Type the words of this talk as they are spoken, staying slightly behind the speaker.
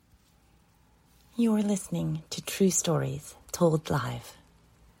You're listening to True Stories Told Live.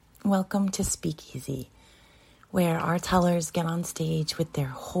 Welcome to Speakeasy, where our tellers get on stage with their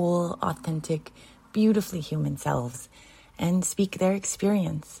whole, authentic, beautifully human selves and speak their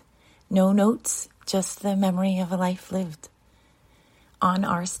experience. No notes, just the memory of a life lived. On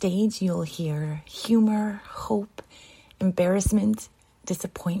our stage, you'll hear humor, hope, embarrassment,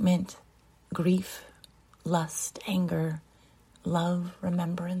 disappointment, grief, lust, anger, love,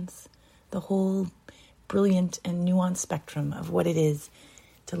 remembrance, the whole brilliant and nuanced spectrum of what it is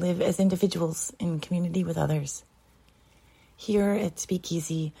to live as individuals in community with others. Here at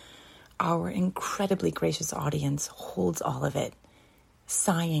Speakeasy, our incredibly gracious audience holds all of it,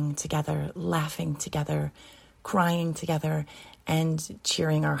 sighing together, laughing together, crying together, and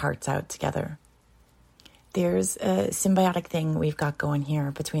cheering our hearts out together. There's a symbiotic thing we've got going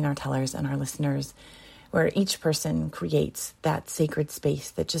here between our tellers and our listeners, where each person creates that sacred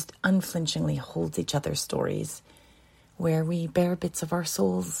space that just unflinchingly holds each other's stories, where we bear bits of our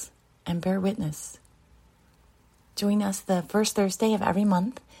souls and bear witness. Join us the first Thursday of every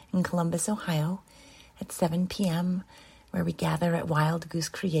month in Columbus, Ohio at 7 p.m., where we gather at Wild Goose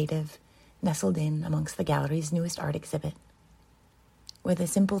Creative, nestled in amongst the gallery's newest art exhibit. With a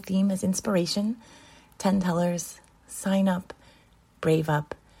simple theme as inspiration, 10 tellers, sign up, brave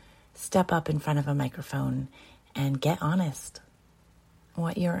up, step up in front of a microphone, and get honest.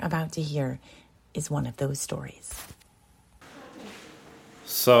 What you're about to hear is one of those stories.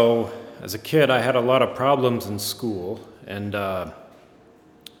 So, as a kid, I had a lot of problems in school, and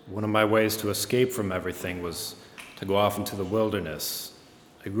one of my ways to escape from everything was to go off into the wilderness.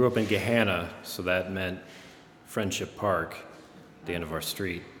 I grew up in Gahanna, so that meant Friendship Park, the end of our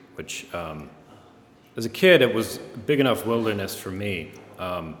street, which, as a kid, it was a big enough wilderness for me.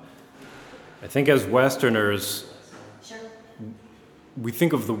 I think as Westerners, we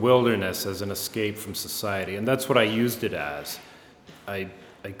think of the wilderness as an escape from society, and that's what I used it as. I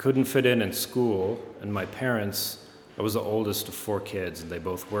couldn't fit in school, and my parents, I was the oldest of 4 kids, and they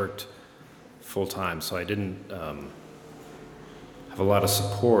both worked full-time, so I didn't have a lot of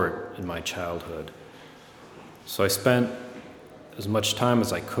support in my childhood. So I spent as much time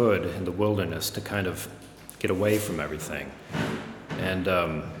as I could in the wilderness to kind of get away from everything. And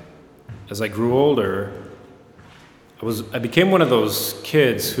as I grew older, I became one of those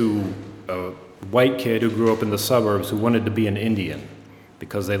kids a white kid who grew up in the suburbs who wanted to be an Indian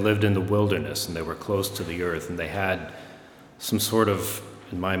because they lived in the wilderness and they were close to the earth and they had some sort of,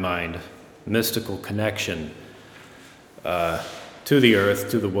 in my mind, mystical connection to the earth,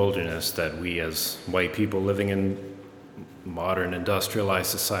 to the wilderness that we as white people living in modern industrialized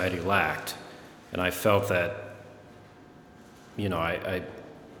society lacked. And I felt that, I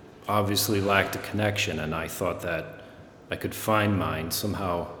obviously lacked a connection, and I thought that I could find mine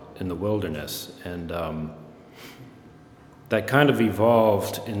somehow in the wilderness. And that kind of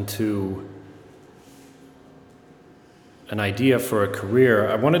evolved into an idea for a career.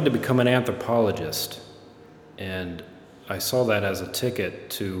 I wanted to become an anthropologist, and I saw that as a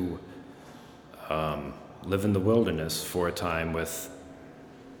ticket to live in the wilderness for a time with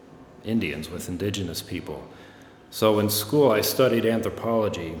Indians, with indigenous people. So in school, I studied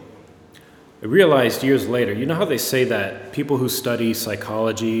anthropology. I realized years later, you know how they say that people who study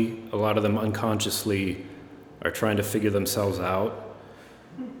psychology, a lot of them unconsciously are trying to figure themselves out?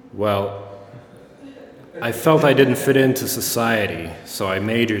 Well, I felt I didn't fit into society, so I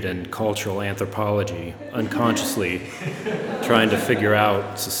majored in cultural anthropology, unconsciously trying to figure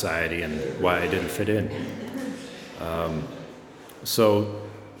out society and why I didn't fit in. So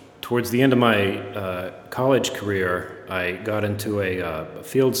towards the end of my college career, I got into a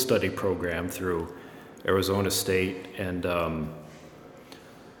field study program through Arizona State, and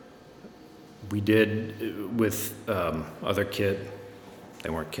we did with other they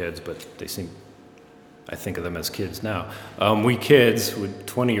weren't kids, but they seem, I think of them as kids now. We kids, with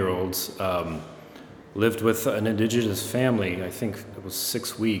 20-year-olds, lived with an indigenous family, I think it was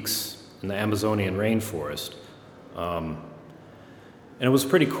 6 weeks, in the Amazonian rainforest. And it was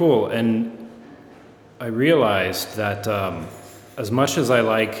pretty cool, and I realized that as much as I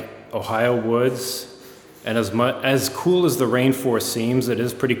like Ohio woods, and as cool as the rainforest seems, it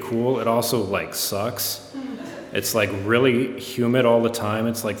is pretty cool, it also sucks. It's really humid all the time.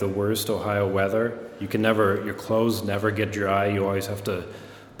 It's the worst Ohio weather. Your clothes never get dry. You always have to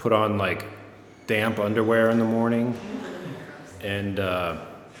put on damp underwear in the morning. And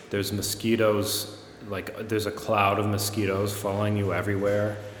there's mosquitoes, there's a cloud of mosquitoes following you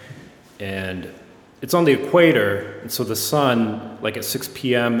everywhere. And it's on the equator, and so the sun, at 6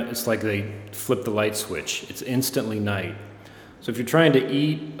 p.m., it's like they flip the light switch. It's instantly night. So if you're trying to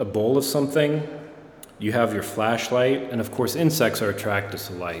eat a bowl of something, you have your flashlight, and of course insects are attracted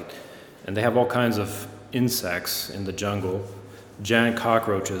to light. And they have all kinds of insects in the jungle, giant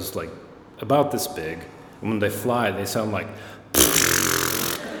cockroaches like about this big. And when they fly, they sound like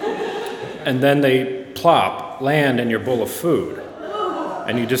and then they plop, land in your bowl of food.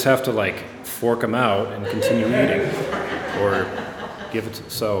 And you just have to like fork them out and continue eating or give it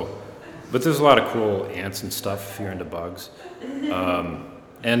to, but there's a lot of cool ants and stuff if you're into bugs.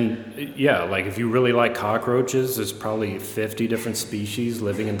 And yeah, like if you really like cockroaches, there's probably 50 different species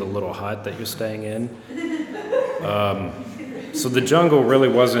living in the little hut that you're staying in. So the jungle really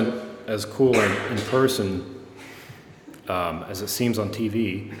wasn't as cool in person as it seems on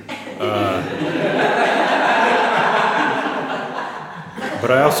TV.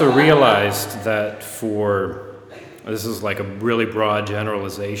 But I also realized that this is like a really broad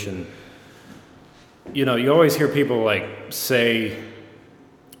generalization, you know, you always hear people like say,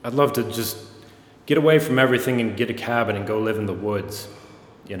 I'd love to just get away from everything and get a cabin and go live in the woods,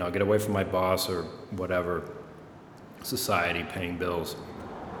 you know, get away from my boss or whatever, society, paying bills.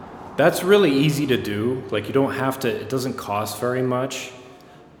 That's really easy to do. Like you don't have to, it doesn't cost very much,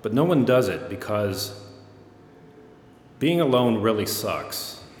 but no one does it because being alone really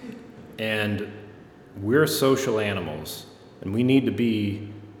sucks. And we're social animals, and we need to be,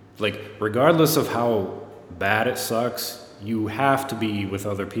 like, regardless of how bad it sucks, you have to be with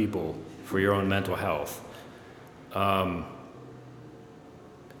other people for your own mental health. And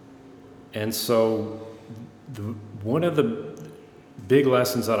so one of the big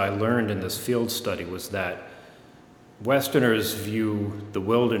lessons that I learned in this field study was that Westerners view the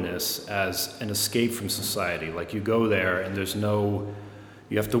wilderness as an escape from society. Like you go there and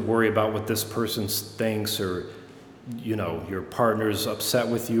you have to worry about what this person thinks, or, you know, your partner's upset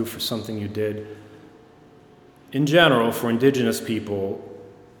with you for something you did. In general, for indigenous people,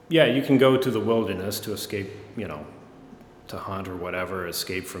 yeah, you can go to the wilderness to escape, you know, to hunt or whatever,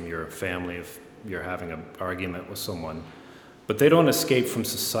 escape from your family if you're having an argument with someone. But they don't escape from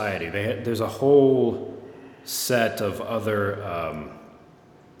society. There's a whole set of other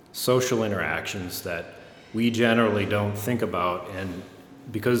social interactions that we generally don't think about, and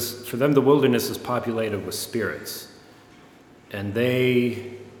because for them the wilderness is populated with spirits, and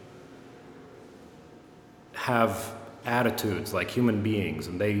they have attitudes like human beings,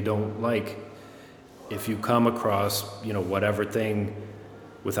 and they don't like if you come across, you know, whatever thing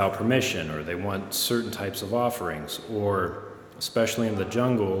without permission, or they want certain types of offerings, or especially in the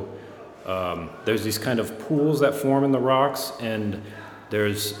jungle, there's these kind of pools that form in the rocks, and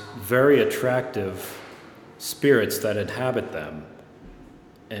there's very attractive spirits that inhabit them,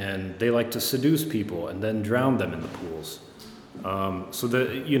 and they like to seduce people and then drown them in the pools. So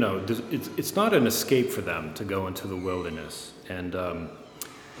that, you know, it's not an escape for them to go into the wilderness, and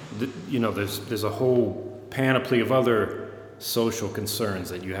you know, there's a whole panoply of other social concerns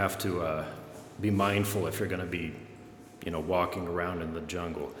that you have to be mindful if you're going to be, you know, walking around in the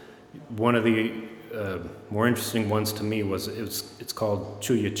jungle. One of the more interesting ones to me was it's called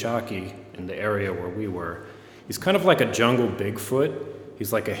Chuyachaki in the area where we were. He's kind of like a jungle Bigfoot.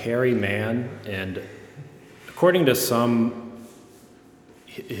 He's like a hairy man, and according to some,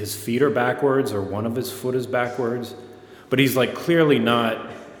 his feet are backwards, or one of his foot is backwards, but he's like clearly not,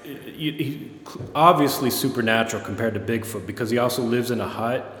 he's obviously supernatural compared to Bigfoot, because he also lives in a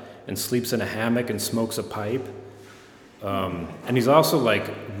hut and sleeps in a hammock and smokes a pipe. And he's also like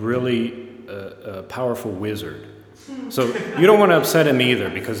really a powerful wizard. So you don't want to upset him either,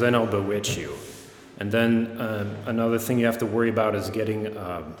 because then he'll bewitch you. And then another thing you have to worry about is getting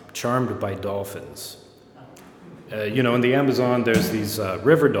charmed by dolphins. You know, in the Amazon, there's these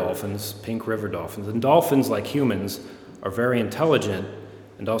river dolphins, pink river dolphins. And dolphins, like humans, are very intelligent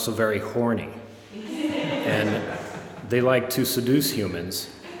and also very horny. And they like to seduce humans.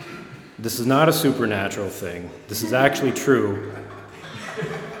 This is not a supernatural thing. This is actually true.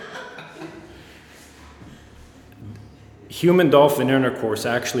 Human-dolphin intercourse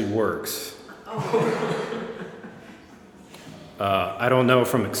actually works. I don't know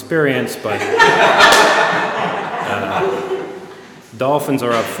from experience, but dolphins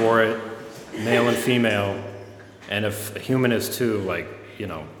are up for it, male and female, and if a human is too, like, you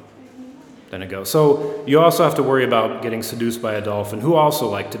know, then it goes. So you also have to worry about getting seduced by a dolphin, who also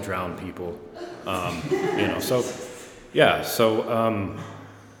like to drown people. You know, so yeah, so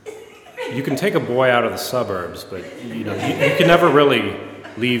you can take a boy out of the suburbs, but you know, you can never really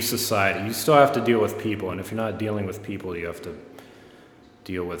leave society. You still have to deal with people, and if you're not dealing with people, you have to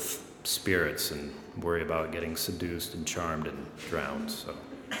deal with spirits and worry about getting seduced and charmed and drowned. So.